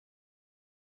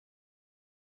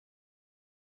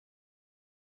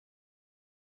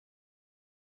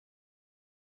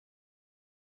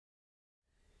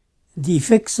The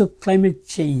effects of climate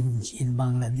change in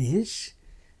Bangladesh,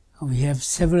 we have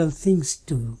several things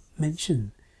to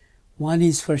mention. One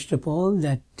is, first of all,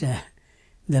 that the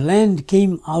land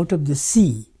came out of the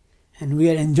sea and we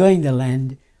are enjoying the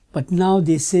land, but now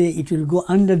they say it will go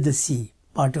under the sea,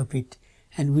 part of it,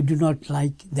 and we do not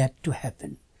like that to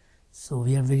happen. So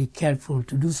we are very careful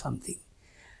to do something.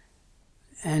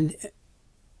 And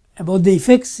about the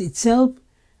effects itself,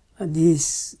 the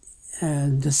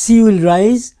sea will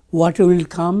rise, water will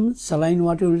come, saline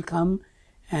water will come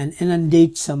and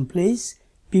inundate some place,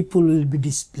 people will be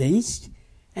displaced,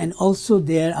 and also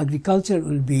their agriculture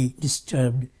will be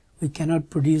disturbed. We cannot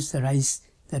produce the rice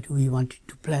that we wanted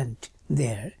to plant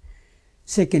there.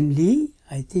 Secondly,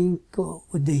 I think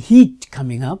with the heat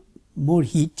coming up, more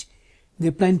heat,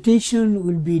 the plantation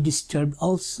will be disturbed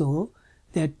also,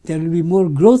 that there will be more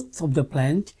growth of the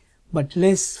plant, but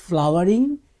less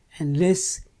flowering and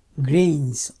less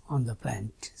grains on the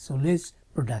plant, so less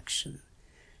production.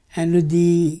 And with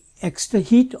the extra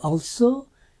heat also,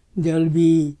 there will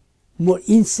be more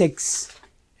insects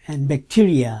and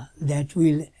bacteria that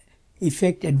will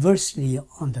affect adversely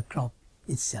on the crop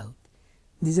itself.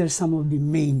 These are some of the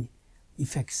main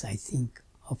effects, I think,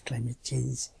 of climate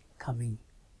change coming